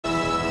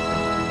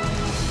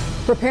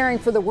Preparing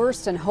for the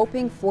worst and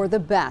hoping for the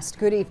best.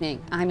 Good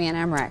evening. I'm Ann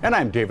Emmerich. And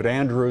I'm David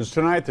Andrews.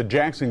 Tonight, the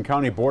Jackson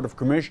County Board of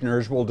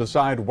Commissioners will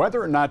decide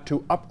whether or not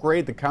to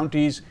upgrade the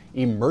county's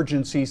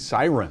emergency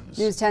sirens.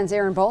 News 10's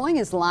Aaron Bowling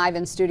is live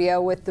in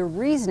studio with the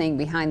reasoning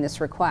behind this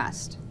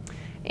request.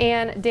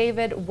 And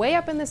David, way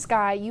up in the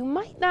sky, you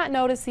might not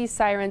notice these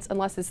sirens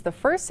unless it's the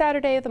first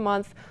Saturday of the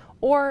month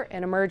or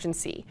an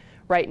emergency.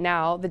 Right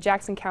now, the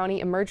Jackson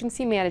County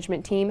Emergency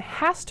Management Team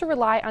has to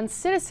rely on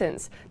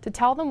citizens to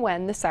tell them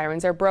when the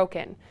sirens are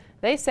broken.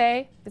 They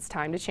say it's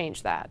time to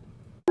change that.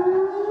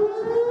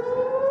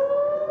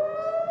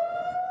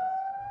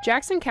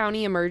 Jackson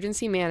County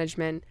Emergency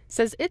Management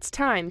says it's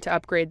time to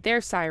upgrade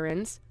their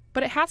sirens,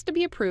 but it has to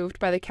be approved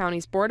by the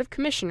county's Board of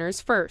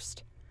Commissioners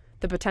first.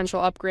 The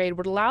potential upgrade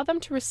would allow them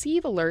to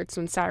receive alerts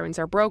when sirens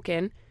are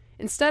broken,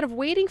 instead of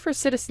waiting for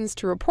citizens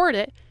to report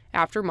it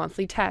after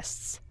monthly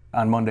tests.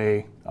 On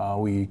Monday,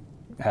 we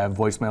have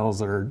voicemails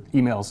or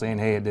emails saying,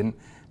 hey, it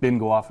didn't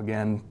go off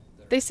again.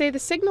 They say the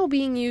signal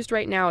being used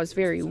right now is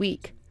very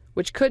weak,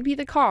 which could be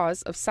the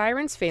cause of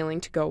sirens failing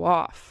to go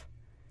off.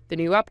 The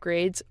new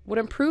upgrades would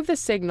improve the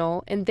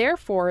signal and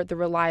therefore the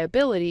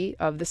reliability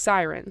of the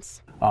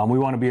sirens. We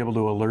want to be able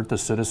to alert the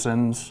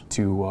citizens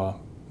to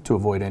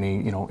avoid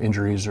any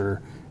injuries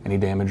or any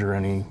damage or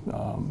any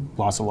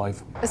loss of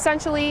life.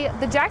 Essentially,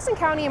 the Jackson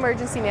County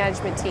Emergency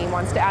Management Team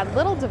wants to add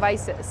little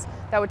devices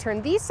that would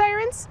turn these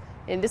sirens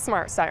into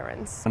smart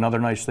sirens. Another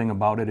nice thing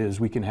about it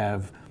is we can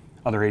have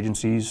other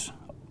agencies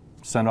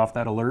send off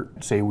that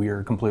alert, say we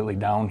are completely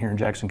down here in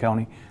Jackson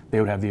County.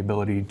 They would have the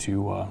ability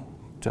to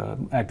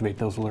activate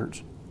those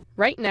alerts.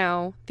 Right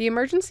now, the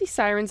emergency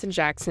sirens in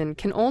Jackson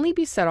can only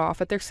be set off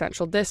at their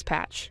central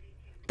dispatch.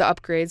 The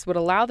upgrades would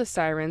allow the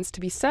sirens to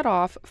be set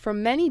off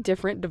from many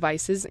different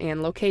devices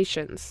and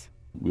locations.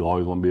 We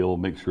always want to be able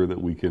to make sure that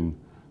we can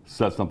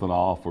set something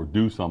off or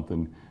do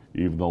something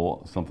even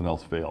though something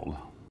else failed.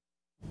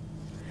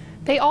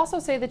 They also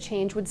say the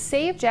change would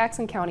save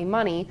Jackson County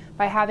money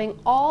by having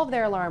all of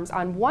their alarms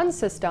on one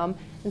system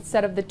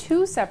instead of the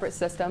two separate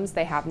systems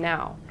they have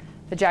now.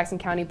 The Jackson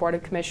County Board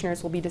of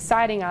Commissioners will be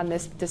deciding on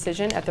this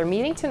decision at their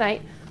meeting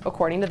tonight,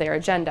 according to their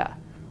agenda.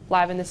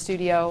 Live in the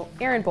studio,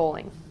 Aaron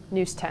Bowling,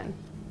 News 10.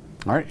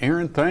 All right,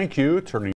 Aaron, thank you. Turning